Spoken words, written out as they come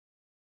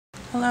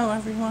Hello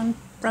everyone,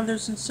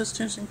 brothers and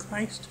sisters in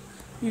Christ,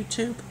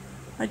 YouTube.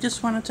 I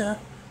just wanted to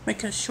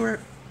make a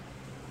short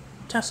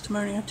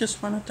testimony. I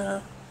just wanted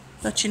to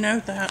let you know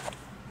that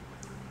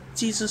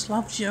Jesus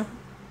loves you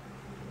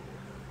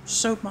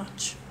so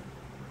much,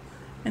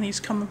 and He's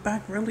coming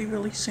back really,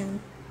 really soon.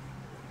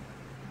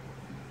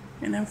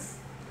 And if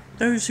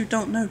those who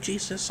don't know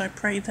Jesus, I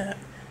pray that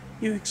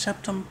you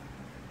accept Him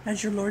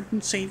as your Lord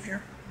and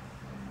Savior.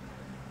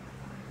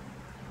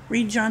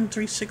 Read John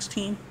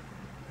 3:16.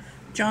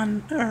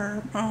 Romans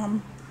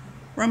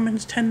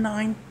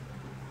 10:9.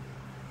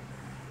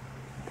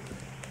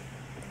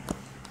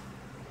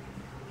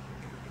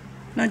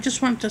 And I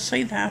just wanted to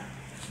say that.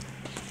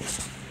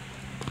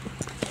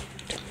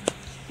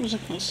 What was I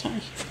going to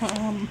say?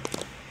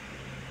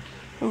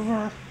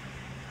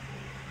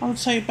 I would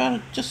say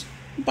just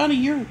about a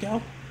year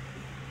ago,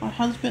 my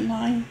husband and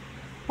I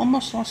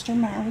almost lost our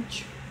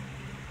marriage.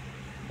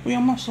 We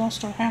almost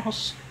lost our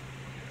house.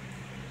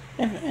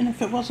 And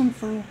if it wasn't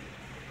for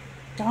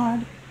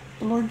God,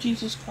 the Lord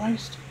Jesus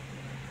Christ,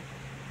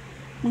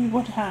 we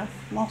would have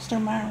lost our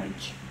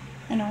marriage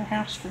and our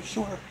house for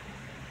sure.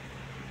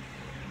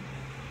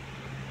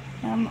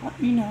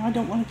 I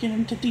don't want to get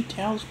into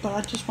details, but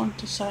I just wanted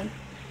to say,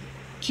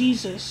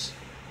 Jesus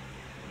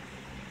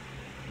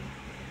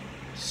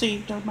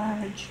saved our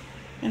marriage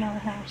and our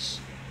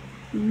house.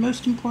 And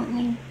most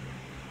importantly,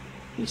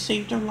 He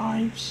saved our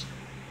lives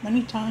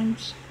many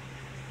times,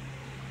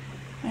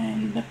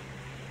 and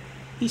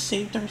He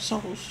saved our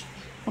souls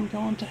from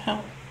going to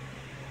hell.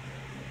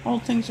 All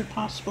things are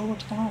possible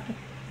with God.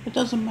 It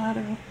doesn't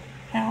matter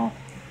how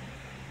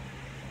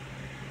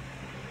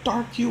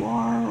dark you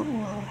are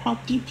or how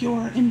deep you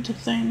are into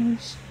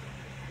things.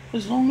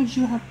 As long as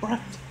you have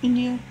breath in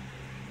you,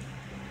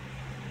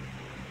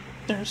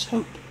 there's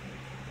hope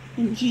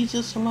in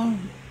Jesus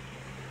alone.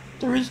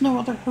 There is no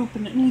other hope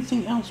in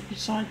anything else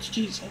besides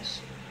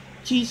Jesus.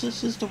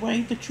 Jesus is the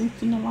way, the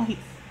truth, and the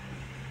life.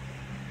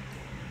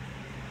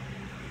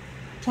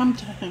 Come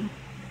to Him.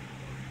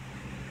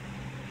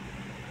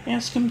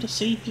 Ask Him to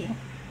save you.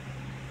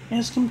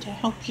 Ask Him to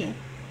help you.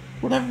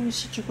 Whatever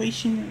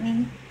situation you're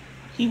in,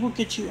 He will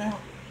get you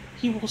out.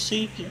 He will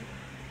save you.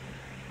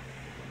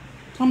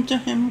 Come to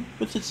Him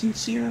with a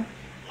sincere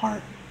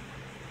heart.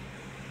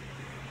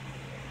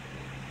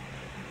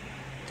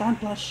 God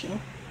bless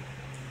you.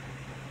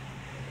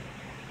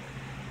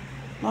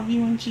 Love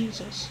you in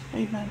Jesus.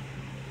 Amen.